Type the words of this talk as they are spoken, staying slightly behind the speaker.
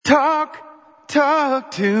Talk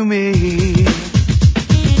to me.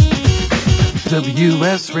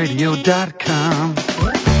 WSRadio.com.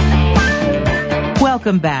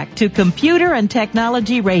 Welcome back to Computer and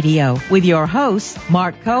Technology Radio with your hosts,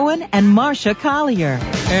 Mark Cohen and Marcia Collier.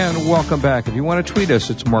 And welcome back. If you want to tweet us,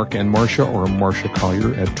 it's Mark and Marcia or Marcia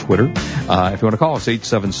Collier at Twitter. If you want to call us,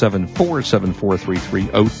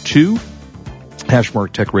 877-474-3302. #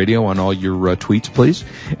 Tech Radio on all your tweets, please.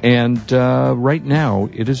 And right now,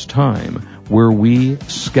 it is time where we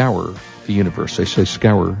scour the universe. I say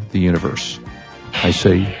scour the universe. I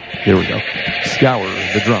say, here we go, scour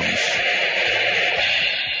the drums.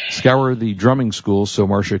 Scour the drumming school so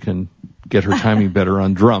Marcia can get her timing better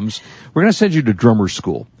on drums. We're going to send you to drummer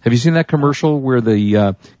school. Have you seen that commercial where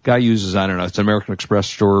the guy uses, I don't know, it's an American Express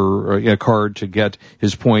store a card to get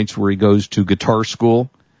his points where he goes to guitar school?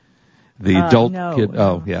 The adult kid.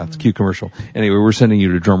 Oh, yeah, it's a cute commercial. Anyway, we're sending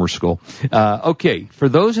you to drummer school. Okay, for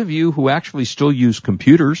those of you who actually still use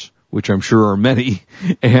computers, which I'm sure are many,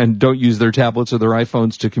 and don't use their tablets or their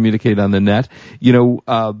iPhones to communicate on the net, you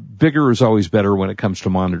know, bigger is always better when it comes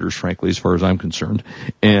to monitors, frankly, as far as I'm concerned.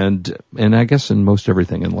 And I guess in most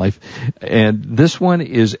everything in life. And this one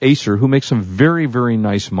is Acer, who makes some very, very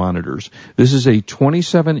nice monitors. This is a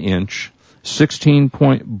 27-inch, 16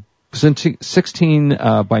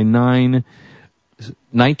 by 9,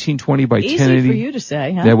 1920 by 1080. Easy for you to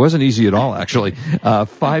say, huh? That wasn't easy at all, actually.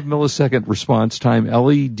 5 millisecond response time,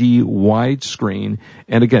 LED widescreen,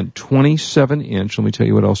 and again, 27-inch. Let me tell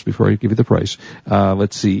you what else before I give you the price.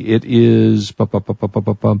 Let's see. It is talk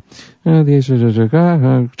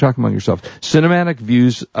among yourself. Cinematic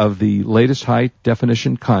views of the latest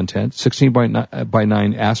high-definition content, 16 by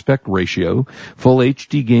 9 aspect ratio, full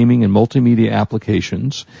HD gaming and multimedia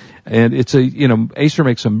applications. And it's Acer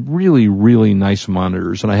makes some really, really nice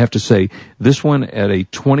monitors. And I have to say, this one at a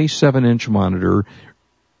 27-inch monitor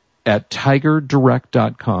at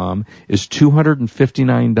TigerDirect.com is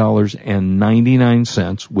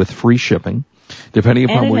 $259.99 with free shipping. Depending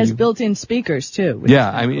upon and it has built-in speakers too. Yeah,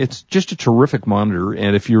 I mean, it's just a terrific monitor.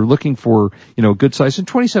 And if you're looking for, good size, and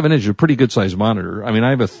 27 inch is a pretty good size monitor. I mean,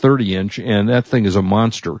 I have a 30 inch and that thing is a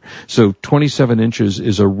monster. So 27 inches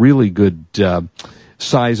is a really good,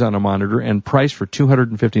 size on a monitor and price for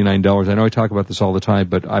 $259. I know I talk about this all the time,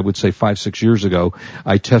 but I would say 5-6 years ago,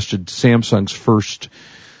 I tested Samsung's first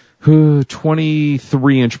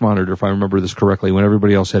 23-inch monitor, if I remember this correctly, when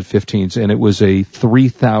everybody else had 15s, and it was a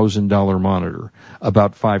 $3,000 monitor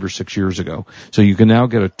about 5 or 6 years ago. So you can now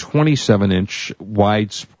get a 27-inch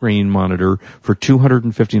widescreen monitor for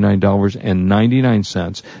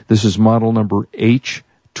 $259.99. This is model number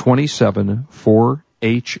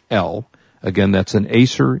H274HL. Again, that's an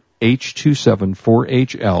Acer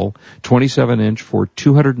H274HL, 27-inch for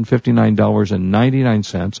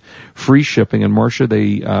 $259.99, free shipping. And Marcia,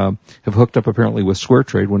 they have hooked up apparently with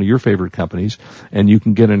SquareTrade, one of your favorite companies, and you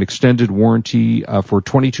can get an extended warranty for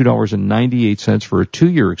 $22.98 for a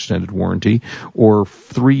 2-year extended warranty, or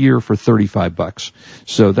 3-year for $35.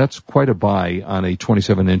 So that's quite a buy on a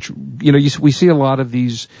 27-inch. We see a lot of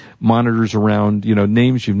these monitors around,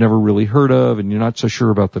 names you've never really heard of, and you're not so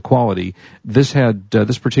sure about the quality. This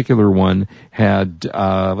particular one had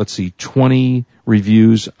 20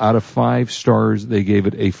 reviews. Out of 5 stars, they gave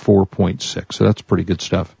it a 4.6. So that's pretty good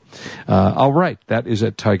stuff. All right, that is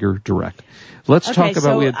at Tiger Direct. Let's talk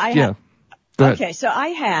about Go ahead. Okay, so I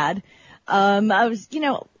had I love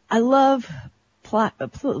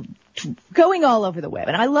going all over the web,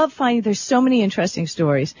 and I love finding there's so many interesting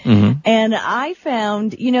stories. Mm-hmm. And I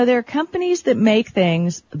found, there are companies that make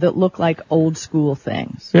things that look like old school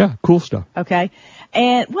things. Yeah, cool stuff. Okay.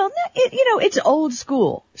 And, it's old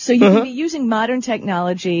school. So you can be using modern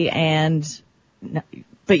technology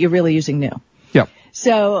but you're really using new. Yeah.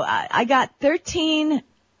 So I got 13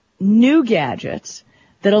 new gadgets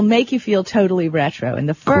that'll make you feel totally retro. And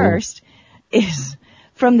the first is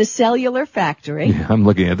from the Cellular Factory. Yeah, I'm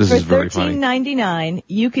looking at this. Is very funny. For $13.99,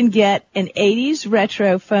 you can get an 80s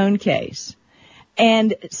retro phone case.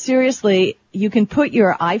 And seriously, you can put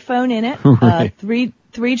your iPhone in it, right.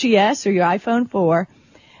 3GS or your iPhone 4.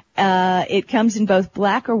 It comes in both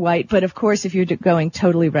black or white, but of course, if you're going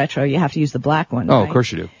totally retro, you have to use the black one. Oh, right? Of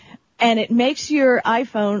course you do. And it makes your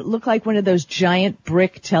iPhone look like one of those giant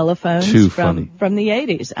brick telephones from the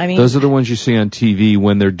 80s. I mean, those are the ones you see on TV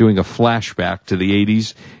when they're doing a flashback to the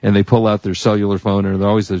 80s, and they pull out their cellular phone, and they're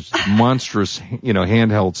always those monstrous,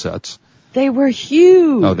 handheld sets. They were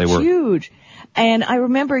huge. Oh, they were huge. And I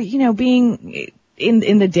remember, being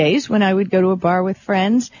in the days when I would go to a bar with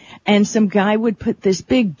friends, and some guy would put this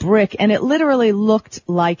big brick, and it literally looked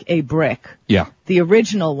like a brick. Yeah. The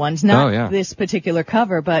original ones, not this particular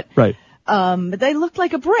cover, but right. They looked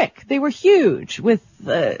like a brick. They were huge with,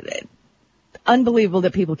 unbelievable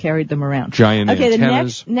that people carried them around. Giant The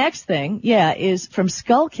antennas. next thing, is from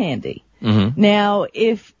Skull Candy. Mm-hmm. Now,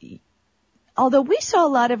 although we saw a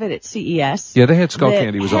lot of it at CES. Yeah, they had Skull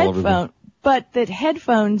Candy was all over them. But that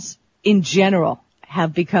headphones in general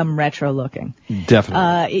have become retro looking.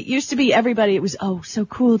 Definitely. It used to be it was, so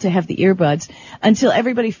cool to have the earbuds, until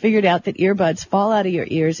everybody figured out that earbuds fall out of your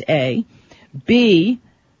ears, A. B,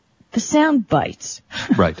 the sound bites.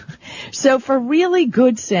 Right. So for really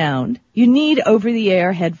good sound, you need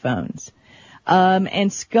over-the-air headphones.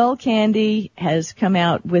 And Skull Candy has come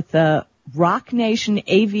out with a Rock Nation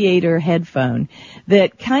Aviator headphone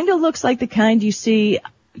that kind of looks like the kind you see,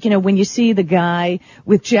 when you see the guy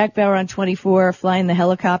with Jack Bauer on 24 flying the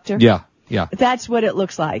helicopter. Yeah, yeah. That's what it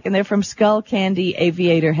looks like. And they're from Skull Candy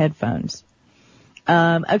Aviator headphones.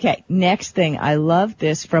 Okay, next thing. I love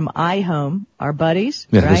this from iHome, our buddies.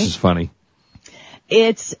 Yeah, right? This is funny.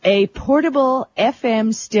 It's a portable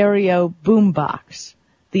FM stereo boombox,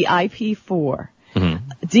 the IP4.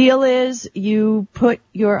 Mm-hmm. Deal is you put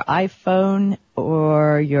your iPhone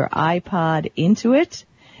or your iPod into it,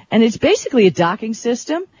 and it's basically a docking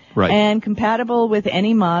system, right, and compatible with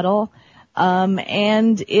any model.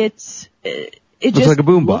 And it looks just like a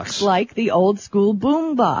boombox. Looks like the old school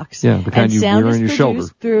boombox. Yeah, the kind you wear on your shoulder.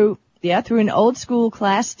 Through an old school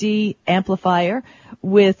Class D amplifier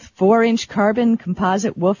with 4-inch carbon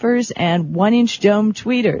composite woofers and 1-inch dome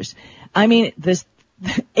tweeters. I mean,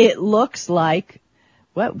 it looks like,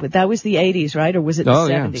 that was the 80s, right? Or was it the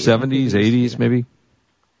 70s? Yeah, 70s, 80s, maybe.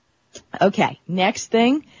 Okay, next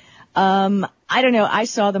thing. I don't know, I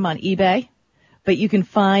saw them on eBay, but you can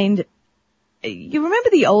find, you remember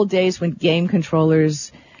the old days when game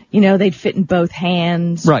controllers, they'd fit in both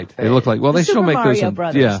hands? Right, they look like, they still make those. Super Mario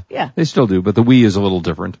Brothers. Yeah, they still do, but the Wii is a little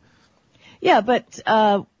different. Yeah, but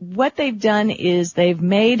what they've done is they've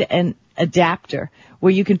made an adapter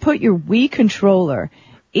where you can put your Wii controller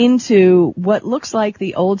into what looks like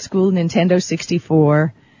the old school Nintendo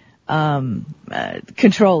 64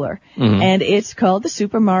 controller. Mm-hmm. And it's called the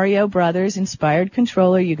Super Mario Brothers inspired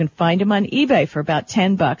controller. You can find them on eBay for about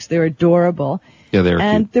 $10. They're adorable. Yeah, they're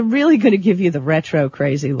and cute. They're really going to give you the retro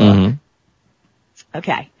crazy look. Mm-hmm.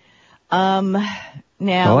 Okay. Now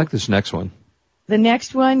I like this next one. The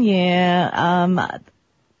next one,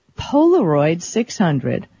 Polaroid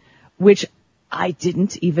 600, which I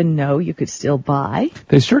didn't even know you could still buy.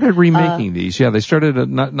 They started remaking these. Yeah, they started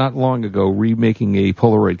not long ago remaking a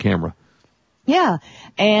Polaroid camera. Yeah,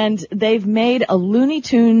 and they've made a Looney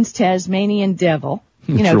Tunes Tasmanian Devil,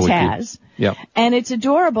 really Taz. Cute. Yeah. And it's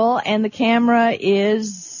adorable, and the camera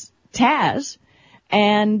is Taz,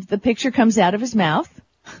 and the picture comes out of his mouth.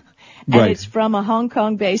 And right. It's from a Hong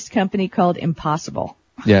Kong-based company called Impossible.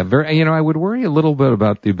 Yeah, I would worry a little bit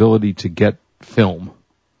about the ability to get film.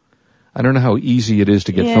 I don't know how easy it is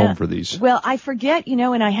to get film for these. Well, I forget,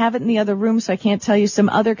 and I have it in the other room, so I can't tell you. Some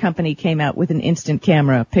other company came out with an instant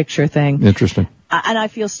camera picture thing. Interesting. And I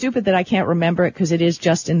feel stupid that I can't remember it because it is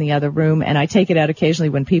just in the other room, and I take it out occasionally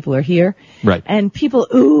when people are here. Right. And people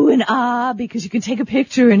ooh and ah because you can take a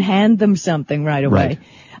picture and hand them something right away. Right.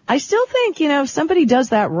 I still think, if somebody does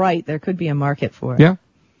that right, there could be a market for it. Yeah.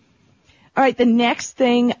 All right, the next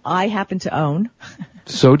thing I happen to own.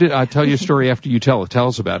 So I'll tell you a story after you tell it. Tell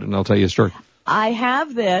us about it, and I'll tell you a story. I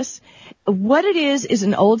have this. What it is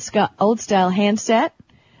an old style handset,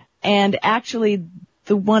 and actually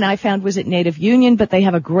the one I found was at Native Union, but they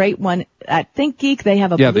have a great one at ThinkGeek. They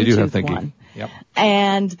have a Bluetooth they do have ThinkGeek. one. Yep.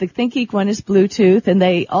 And the ThinkGeek one is Bluetooth, and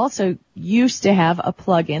they also used to have a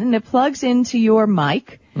plug-in, and it plugs into your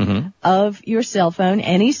mic of your cell phone,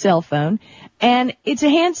 any cell phone, and it's a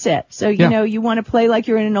handset. So, you want to play like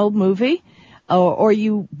you're in an old movie, or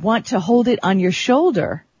you want to hold it on your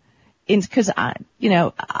shoulder. Because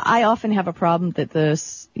I often have a problem that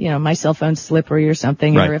my cell phone's slippery or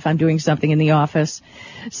something, right. or if I'm doing something in the office.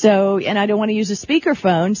 So, and I don't want to use a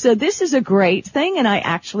speakerphone. So this is a great thing, and I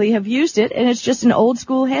actually have used it, and it's just an old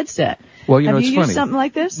school headset. Well, have it's you funny. used something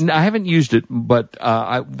like this? No, I haven't used it, but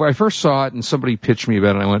when I first saw it and somebody pitched me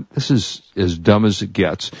about it, I went, this is as dumb as it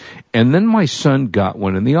gets. And then my son got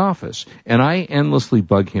one in the office, and I endlessly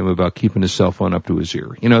bug him about keeping his cell phone up to his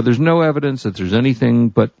ear. There's no evidence that there's anything,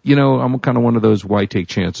 but, I'm kind of one of those why take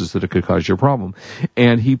chances that it could cause you a problem.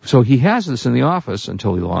 And he has this in the office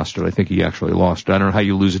until he lost it. I think he actually lost it. I don't know how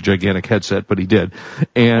you lose a gigantic headset, but he did.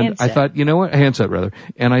 And handset. I thought, a handset rather.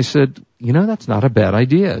 And I said, that's not a bad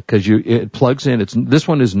idea because it plugs in. This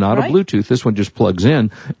one is not right. a Bluetooth. This one just plugs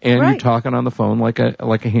in, and right. you're talking on the phone like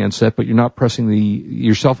a handset, but you're not pressing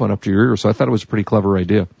your cell phone up to your ear. So I thought it was a pretty clever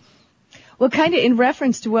idea. Well, kind of in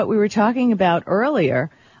reference to what we were talking about earlier,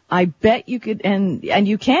 I bet you could, and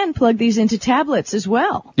you can plug these into tablets as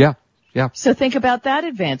well. Yeah, yeah. So think about that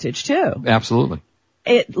advantage too. Absolutely.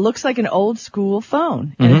 It looks like an old school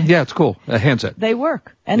phone. Mm-hmm. Yeah, it's cool. A handset. They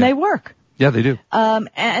work, and they work. Yeah, they do.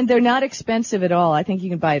 And they're not expensive at all. I think you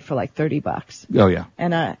can buy it for like $30. Oh, yeah.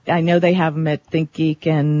 And I know they have them at ThinkGeek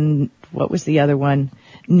and what was the other one?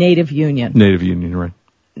 Native Union. Native Union, right.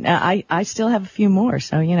 I still have a few more,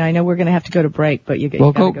 so I know we're going to have to go to break, but you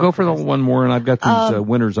go for the one more, and I've got these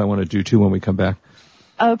winners I want to do too when we come back.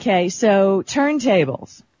 Okay, so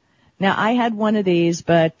turntables. Now I had one of these,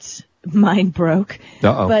 but mine broke.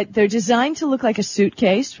 Uh-oh. But they're designed to look like a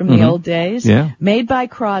suitcase from the old days. Yeah. Made by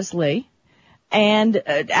Crosley, and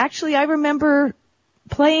actually I remember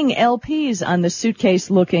playing LPs on the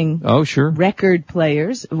suitcase-looking record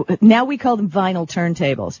players. Now we call them vinyl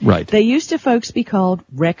turntables. Right. They used to, folks, be called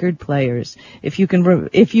record players. If you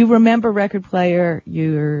remember record player,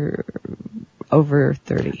 you're over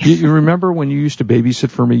 30. You remember when you used to babysit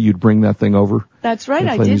for me? You'd bring that thing over. That's right,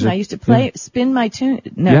 I did. Music? And I used to spin my tune.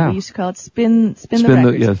 No, we used to call it spin the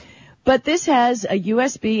records. Yes. But this has a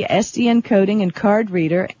USB SD encoding and card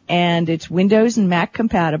reader, and it's Windows and Mac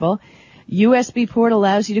compatible. USB port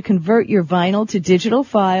allows you to convert your vinyl to digital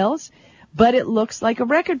files, but it looks like a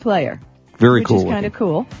record player. Very cool. Which is kind of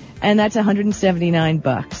cool. And that's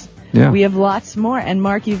 $179. Yeah. We have lots more. And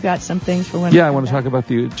Mark, you've got some things for when. Yeah, I want to talk about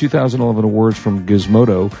the 2011 awards from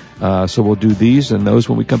Gizmodo. So we'll do these and those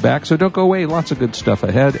when we come back. So don't go away. Lots of good stuff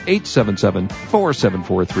ahead.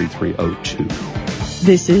 877-474-3302.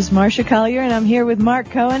 This is Marsha Collier, and I'm here with Mark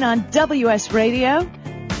Cohen on WS Radio.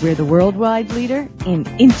 We're the worldwide leader in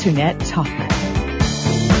Internet talk.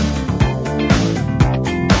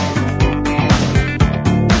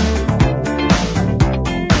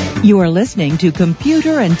 You are listening to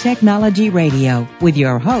Computer and Technology Radio with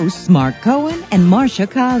your hosts Mark Cohen and Marsha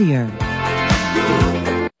Collier.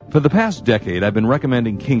 For the past decade, I've been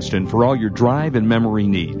recommending Kingston for all your drive and memory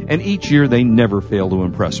need, and each year they never fail to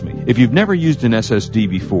impress me. If you've never used an SSD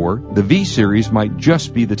before, the V-Series might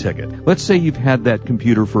just be the ticket. Let's say you've had that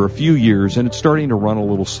computer for a few years and it's starting to run a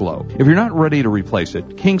little slow. If you're not ready to replace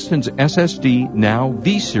it, Kingston's SSD Now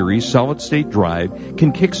V-Series solid-state drive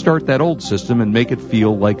can kickstart that old system and make it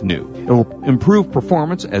feel like new. It'll improve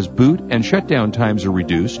performance as boot and shutdown times are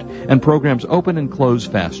reduced, and programs open and close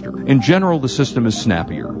faster. In general, the system is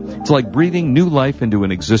snappier. It's like breathing new life into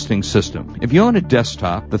an existing system. If you own a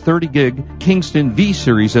desktop, the 30-gig Kingston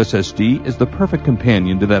V-Series SSD is the perfect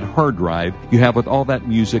companion to that hard drive you have with all that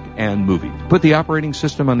music and movie. Put the operating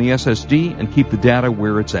system on the SSD and keep the data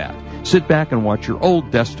where it's at. Sit back and watch your old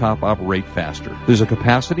desktop operate faster. There's a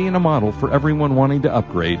capacity and a model for everyone wanting to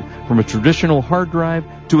upgrade from a traditional hard drive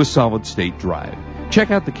to a solid-state drive. Check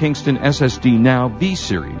out the Kingston SSD Now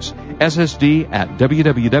V-Series. SSD at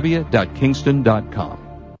www.kingston.com.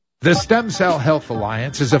 The Stem Cell Health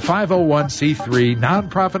Alliance is a 501c3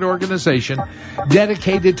 nonprofit organization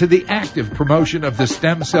dedicated to the active promotion of the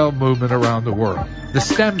stem cell movement around the world. The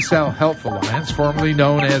Stem Cell Health Alliance, formerly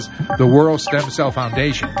known as the World Stem Cell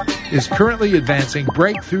Foundation, is currently advancing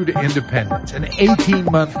Breakthrough to Independence, an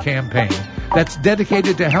 18-month campaign that's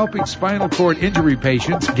dedicated to helping spinal cord injury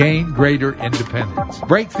patients gain greater independence.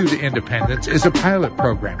 Breakthrough to Independence is a pilot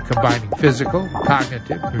program combining physical,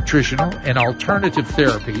 cognitive, nutritional, and alternative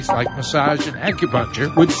therapies like massage and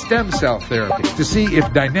acupuncture with stem cell therapy to see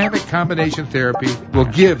if dynamic combination therapy will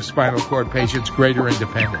give spinal cord patients greater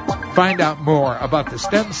independence. Find out more about the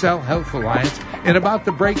Stem Cell Health Alliance and about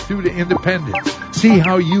the Breakthrough to Independence. See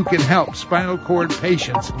how you can help spinal cord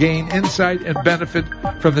patients gain insight and benefit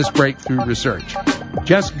from this breakthrough research.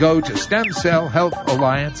 Just go to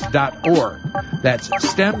stemcellhealthalliance.org. That's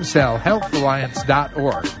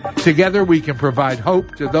stemcellhealthalliance.org. Together we can provide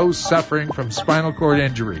hope to those suffering from spinal cord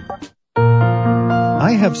injury.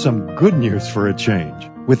 I have some good news for a change.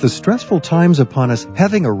 With the stressful times upon us,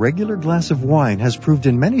 having a regular glass of wine has proved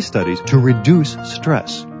in many studies to reduce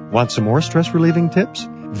stress. Want some more stress-relieving tips?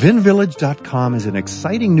 VinVillage.com is an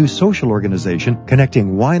exciting new social organization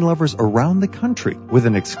connecting wine lovers around the country with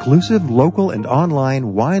an exclusive local and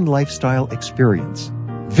online wine lifestyle experience.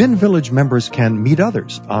 Vin Village members can meet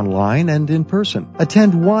others online and in person,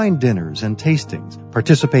 attend wine dinners and tastings,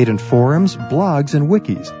 participate in forums, blogs, and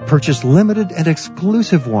wikis, purchase limited and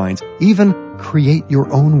exclusive wines, even create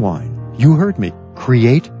your own wine. You heard me.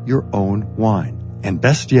 Create your own wine. And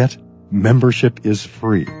best yet, membership is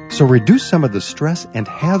free. So reduce some of the stress and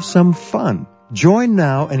have some fun. Join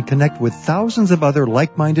now and connect with thousands of other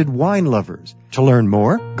like-minded wine lovers. To learn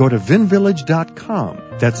more, go to vinvillage.com.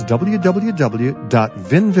 That's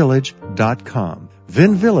www.vinvillage.com.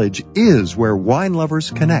 Vin Village is where wine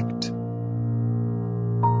lovers connect.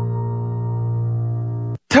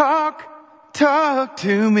 Talk talk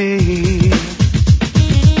to me.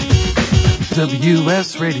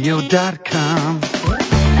 WSRadio.com.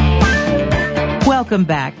 Welcome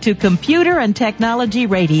back to Computer and Technology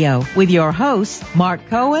Radio with your hosts, Mark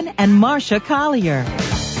Cohen and Marcia Collier.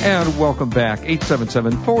 And welcome back,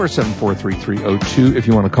 877-474-3302. If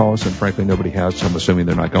you want to call us, and frankly, nobody has, so I'm assuming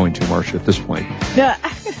they're not going to, Marcia, at this point.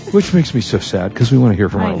 Which makes me so sad, because we want to hear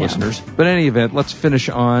from our listeners. But in any event, let's finish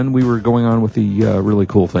on. We were going on with the really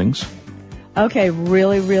cool things. Okay,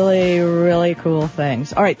 really, really, really cool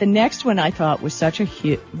things. All right, the next one I thought was such a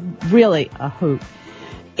really a hoot.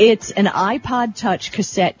 It's an iPod Touch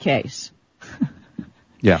cassette case.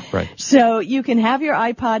 Yeah, right. So you can have your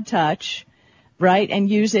iPod Touch, right, and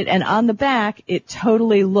use it, and on the back, it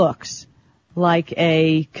totally looks like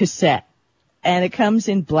a cassette. And it comes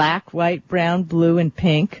in black, white, brown, blue, and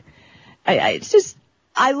pink. I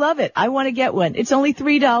love it. I want to get one. It's only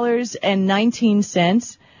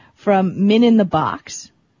 $3.19 from Min in the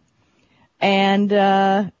Box. And,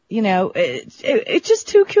 it's just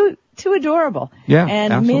too cute, too adorable. Yeah,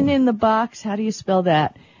 and absolutely. Min in the Box, how do you spell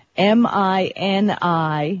that?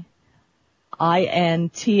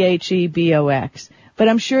 MINIINTHEBOX. But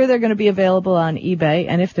I'm sure they're going to be available on eBay,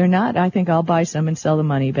 and if they're not, I think I'll buy some and sell them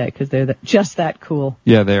on eBay because they're just that cool.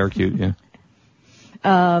 Yeah, they are cute, yeah.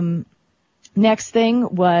 Next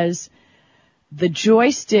thing was the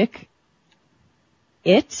joystick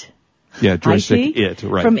It. Yeah, joystick It,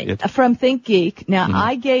 right. From ThinkGeek. Now,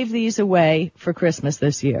 I gave these away for Christmas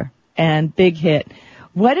this year, and big hit.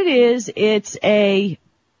 What it is, it's a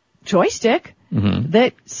joystick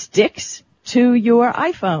that sticks to your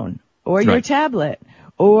iPhone or your tablet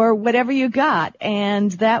or whatever you got,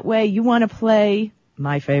 and that way you want to play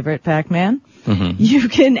my favorite Pac-Man. You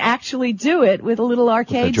can actually do it with a little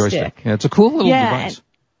arcade stick. Yeah, it's a cool little device.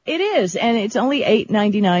 It is, and it's only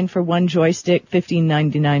 $8.99 for one joystick,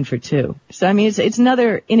 $15.99 for two. So, I mean, it's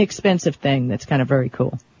another inexpensive thing that's kind of very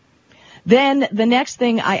cool. Then the next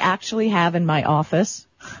thing I actually have in my office,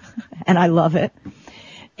 and I love it,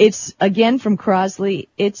 it's, again, from Crosley.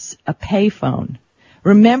 It's a payphone.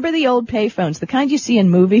 Remember the old payphones, the kind you see in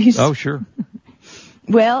movies? Oh, sure.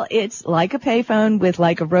 Well, it's like a payphone with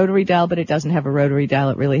like a rotary dial, but it doesn't have a rotary dial.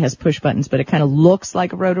 It really has push buttons, but it kind of looks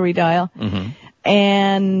like a rotary dial.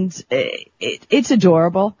 And it's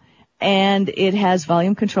adorable. And it has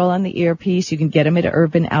volume control on the earpiece. You can get them at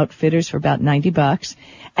Urban Outfitters for about $90.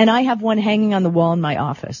 And I have one hanging on the wall in my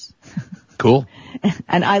office. Cool.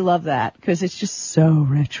 And I love that because it's just so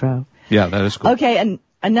retro. Yeah, that is cool. Okay, and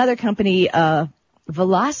another company,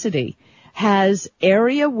 Velocity, has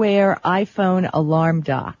area-wear iPhone alarm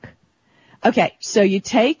dock. Okay, so you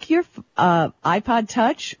take your iPod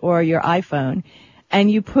Touch or your iPhone, and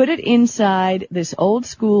you put it inside this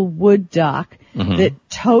old-school wood dock that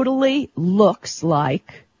totally looks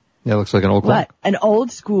like... Yeah, it looks like an old clock. What? An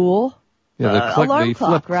old-school alarm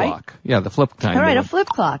clock, right? Clock. Yeah, the flip kind. All right, a flip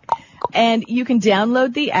clock. And you can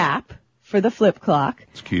download the app for the flip clock.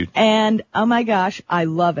 It's cute. And, oh my gosh, I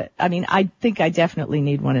love it. I mean, I think I definitely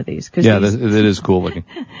need one of these. Yeah, it is cool looking.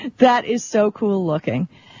 That is so cool looking.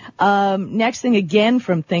 Next thing again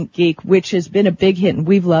from ThinkGeek, which has been a big hit and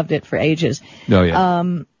we've loved it for ages. Oh, yeah.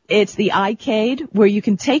 It's the iCade, where you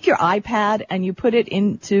can take your iPad and you put it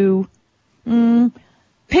into,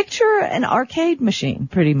 picture an arcade machine,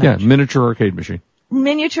 pretty much. Yeah, miniature arcade machine.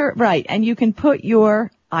 Miniature, right. And you can put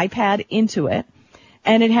your iPad into it.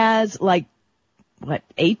 And it has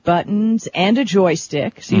 8 buttons and a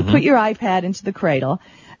joystick. So you put your iPad into the cradle.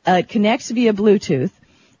 It connects via Bluetooth.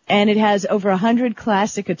 And it has over 100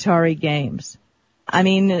 classic Atari games. I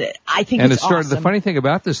mean, I think it's awesome. The funny thing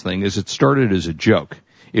about this thing is it started as a joke.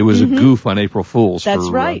 It was a goof on April Fool's. That's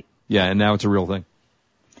right. Yeah, and now it's a real thing.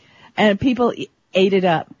 And people ate it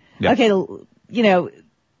up. Yeah. Okay,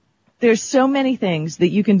 there's so many things that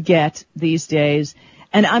you can get these days.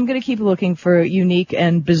 And I'm going to keep looking for unique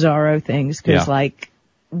and bizarro things because,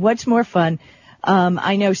 what's more fun?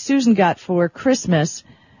 I know Susan got for Christmas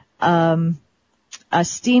a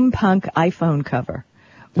steampunk iPhone cover,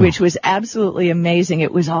 which was absolutely amazing.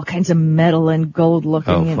 It was all kinds of metal and gold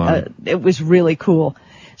looking. Oh, fun. It was really cool.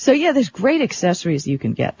 So, yeah, there's great accessories you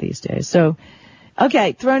can get these days. So,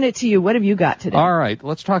 okay, throwing it to you. What have you got today? All right,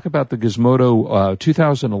 let's talk about the Gizmodo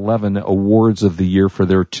 2011 awards of the year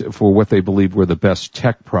for for what they believe were the best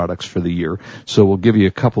tech products for the year. So we'll give you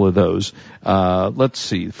a couple of those. Let's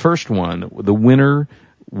see. First one, the winner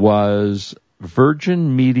was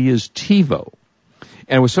Virgin Media's TiVo.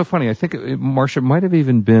 And it was so funny. I think, Marcia, might have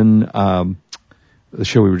even been the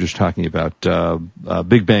show we were just talking about,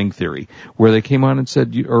 Big Bang Theory, where they came on and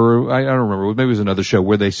said, or I don't remember, maybe it was another show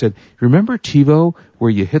where they said, remember TiVo, where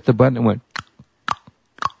you hit the button and went,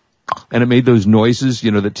 and it made those noises,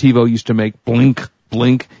 that TiVo used to make, blink,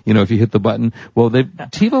 blink, if you hit the button. Well,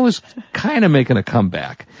 TiVo is kind of making a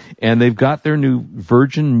comeback, and they've got their new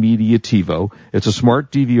Virgin Media TiVo. It's a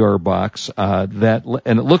smart DVR box,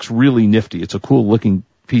 and it looks really nifty. It's a cool looking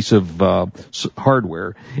piece of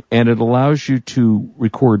hardware, and it allows you to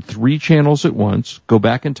record 3 channels at once, go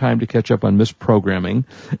back in time to catch up on missed programming.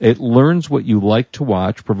 It learns what you like to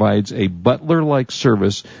watch, provides a butler-like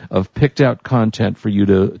service of picked-out content for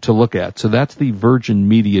you to look at. So that's the Virgin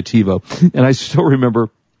Media TiVo. And I still remember,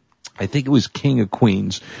 I think it was King of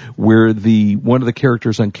Queens, where one of the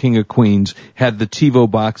characters on King of Queens had the TiVo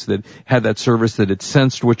box that had that service that it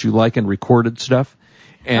sensed what you like and recorded stuff.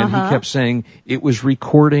 And he kept saying it was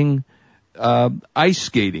recording ice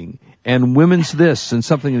skating and women's this and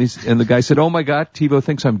something. And the guy said, "Oh my God, TiVo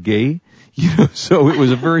thinks I'm gay." So it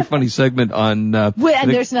was a very funny segment on. And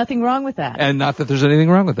there's nothing wrong with that. And not that there's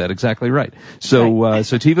anything wrong with that. Exactly right. So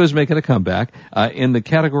so TiVo's making a comeback. In the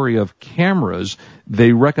category of cameras,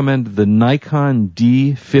 they recommend the Nikon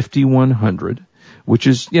D5100. Which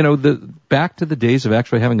is, back to the days of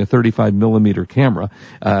actually having a 35 millimeter camera.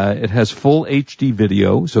 It has full HD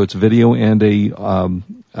video, so it's video and a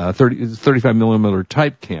 35 millimeter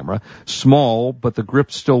type camera. Small, but the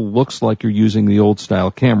grip still looks like you're using the old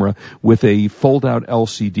style camera with a fold out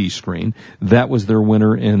LCD screen. That was their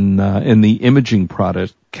winner in the imaging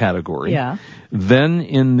product category. Yeah. Then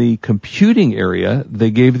in the computing area,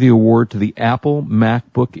 they gave the award to the Apple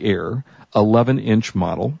MacBook Air 11-inch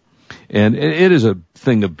model. And it is a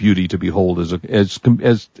thing of beauty to behold. As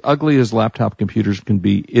ugly as laptop computers can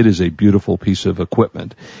be, it is a beautiful piece of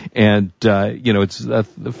equipment. And, it's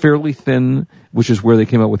fairly thin, which is where they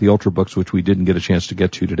came out with the Ultrabooks, which we didn't get a chance to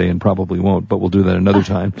get to today and probably won't, but we'll do that another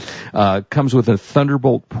time. Comes with a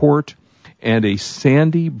Thunderbolt port and a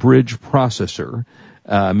Sandy Bridge processor,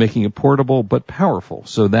 making it portable but powerful.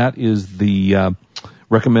 So that is the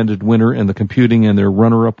recommended winner in the computing, and their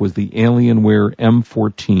runner-up was the Alienware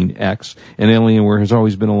M14X. And Alienware has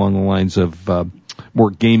always been along the lines of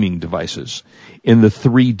more gaming devices. In the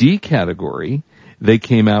 3D category, they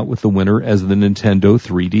came out with the winner as the Nintendo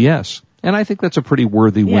 3DS. And I think that's a pretty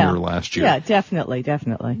worthy winner last year. Yeah, definitely.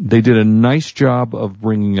 They did a nice job of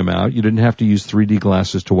bringing them out. You didn't have to use 3D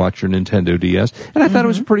glasses to watch your Nintendo DS. And I thought it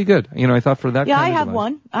was pretty good. I thought for that kind of I have device.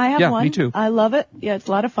 one. I have one. Yeah, me too. I love it. Yeah, it's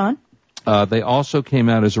a lot of fun. They also came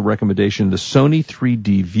out as a recommendation, the Sony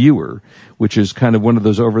 3D Viewer, which is kind of one of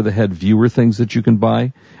those over-the-head viewer things that you can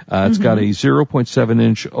buy. It's got a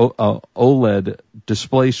 0.7-inch OLED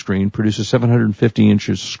display screen, produces 750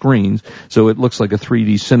 inches screens, so it looks like a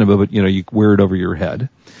 3D cinema, but you wear it over your head.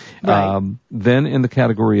 Right. Then in the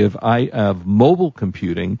category of mobile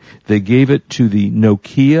computing, they gave it to the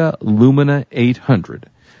Nokia Lumia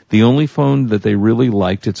 800. The only phone that they really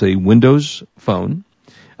liked, it's a Windows phone.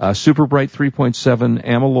 Super bright 3.7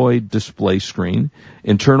 AMOLED display screen,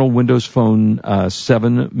 internal Windows Phone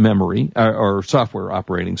 7 memory or software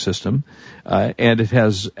operating system, and it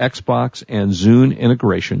has Xbox and Zune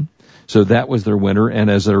integration. So that was their winner, and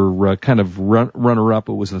as their kind of runner-up,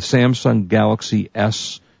 it was the Samsung Galaxy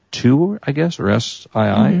S2, I guess, or SII.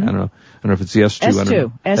 I don't know if it's the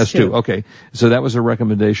S2. S2. Okay. So that was a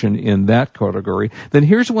recommendation in that category. Then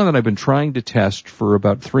here's one that I've been trying to test for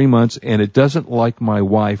about 3 months, and it doesn't like my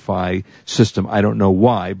Wi-Fi system. I don't know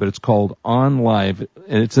why, but it's called OnLive,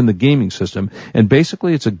 and it's in the gaming system. And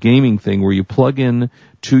basically it's a gaming thing where you plug in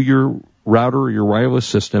to your router or your wireless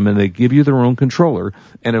system, and they give you their own controller,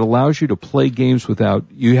 and it allows you to play games without,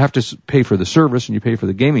 you have to pay for the service and you pay for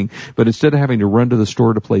the gaming, but instead of having to run to the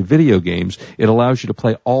store to play video games, it allows you to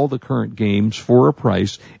play all the current games for a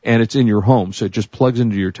price, and it's in your home, so it just plugs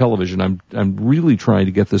into your television. I'm really trying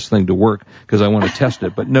to get this thing to work because I want to test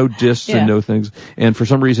it, but no discs and no things, and for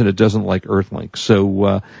some reason it doesn't like Earthlink.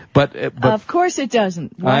 So, but of course it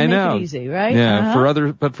doesn't. Why make it easy, right? Yeah, for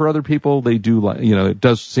other people they do like, it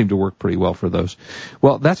does seem to work pretty well for those.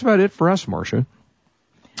 Well, that's about it for us, Marcia.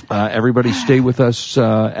 Everybody stay with us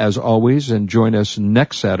as always, and join us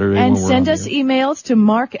next Saturday. And when we're send on us the emails to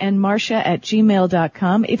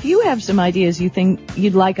markandmarcia@gmail.com. If you have some ideas you think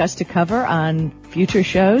you'd like us to cover on future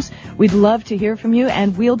shows, we'd love to hear from you.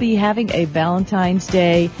 And we'll be having a Valentine's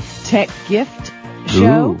Day tech gift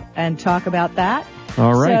show and talk about that.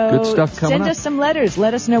 All right, so good stuff coming up. Send us some letters.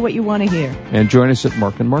 Let us know what you want to hear. And join us at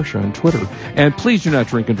Mark and Marcia on Twitter. And please do not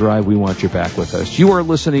drink and drive. We want you back with us. You are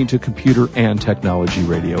listening to Computer and Technology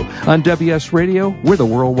Radio. On WS Radio, we're the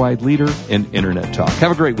worldwide leader in Internet talk.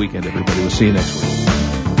 Have a great weekend, everybody. We'll see you next week.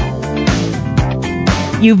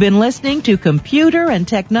 You've been listening to Computer and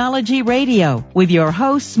Technology Radio with your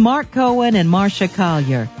hosts Mark Cohen and Marcia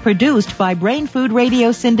Collier. Produced by Brain Food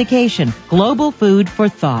Radio Syndication. Global food for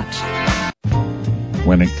thought.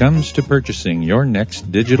 When it comes to purchasing your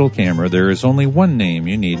next digital camera, there is only one name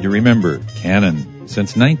you need to remember: Canon.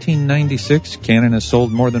 Since 1996, Canon has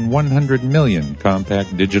sold more than 100 million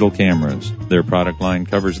compact digital cameras. Their product line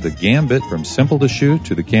covers the gambit from simple to shoot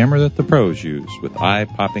to the camera that the pros use, with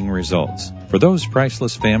eye-popping results. For those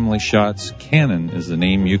priceless family shots, Canon is the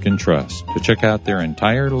name you can trust. To check out their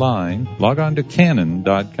entire line, log on to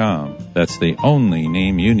Canon.com. That's the only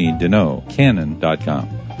name you need to know, Canon.com.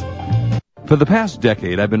 For the past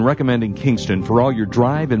decade, I've been recommending Kingston for all your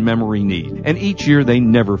drive and memory need, and each year they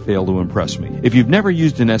never fail to impress me. If you've never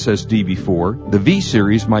used an SSD before, the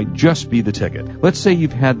V-Series might just be the ticket. Let's say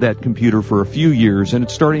you've had that computer for a few years and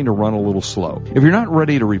it's starting to run a little slow. If you're not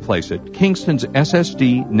ready to replace it, Kingston's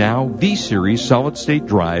SSD Now V-Series solid-state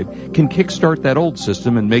drive can kickstart that old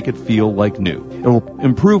system and make it feel like new. It'll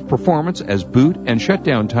improve performance as boot and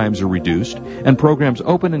shutdown times are reduced, and programs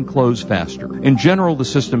open and close faster. In general, the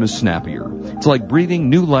system is snappier. It's like breathing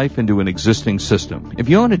new life into an existing system. If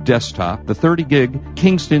you own a desktop, the 30-gig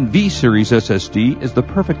Kingston V-Series SSD is the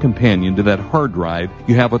perfect companion to that hard drive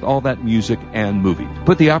you have with all that music and movies.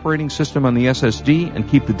 Put the operating system on the SSD and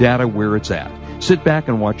keep the data where it's at. Sit back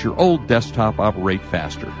and watch your old desktop operate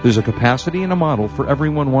faster. There's a capacity and a model for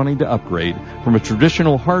everyone wanting to upgrade from a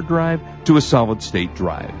traditional hard drive to a solid-state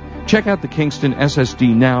drive. Check out the Kingston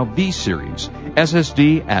SSD Now V-Series.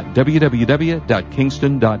 SSD at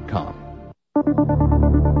www.kingston.com.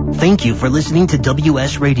 Thank you for listening to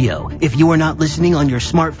WS Radio. If you are not listening on your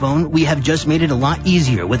smartphone, we have just made it a lot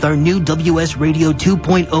easier with our new WS Radio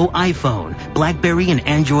 2.0 iPhone, BlackBerry, and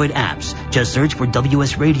Android apps. Just search for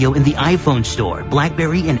WS Radio in the iPhone Store,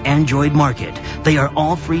 BlackBerry, and Android Market. They are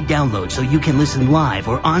all free downloads, so you can listen live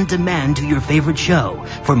or on demand to your favorite show.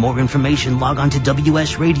 For more information, log on to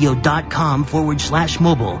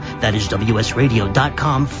WSRadio.com/mobile. That is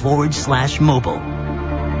WSRadio.com/mobile.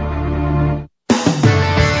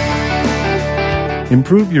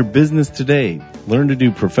 Improve your business today. Learn to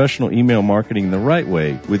do professional email marketing the right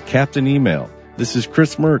way with Captain Email. This is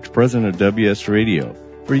Chris Mertz, president of WS Radio.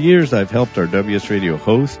 For years, I've helped our WS Radio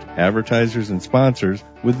hosts, advertisers, and sponsors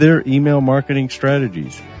with their email marketing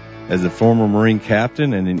strategies. As a former Marine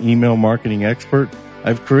captain and an email marketing expert,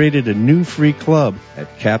 I've created a new free club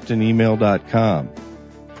at CaptainEmail.com.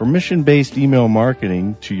 Permission-based email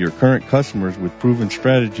marketing to your current customers with proven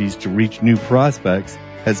strategies to reach new prospects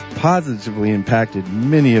has positively impacted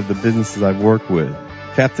many of the businesses I've worked with.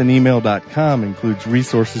 CaptainEmail.com includes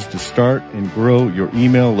resources to start and grow your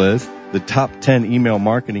email list, the top 10 email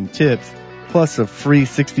marketing tips, plus a free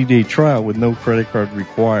 60-day trial with no credit card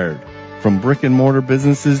required. From brick and mortar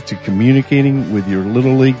businesses to communicating with your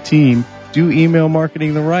Little League team, do email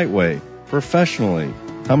marketing the right way, professionally.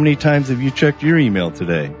 How many times have you checked your email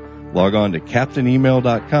today? Log on to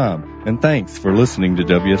CaptainEmail.com, and thanks for listening to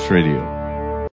WS Radio.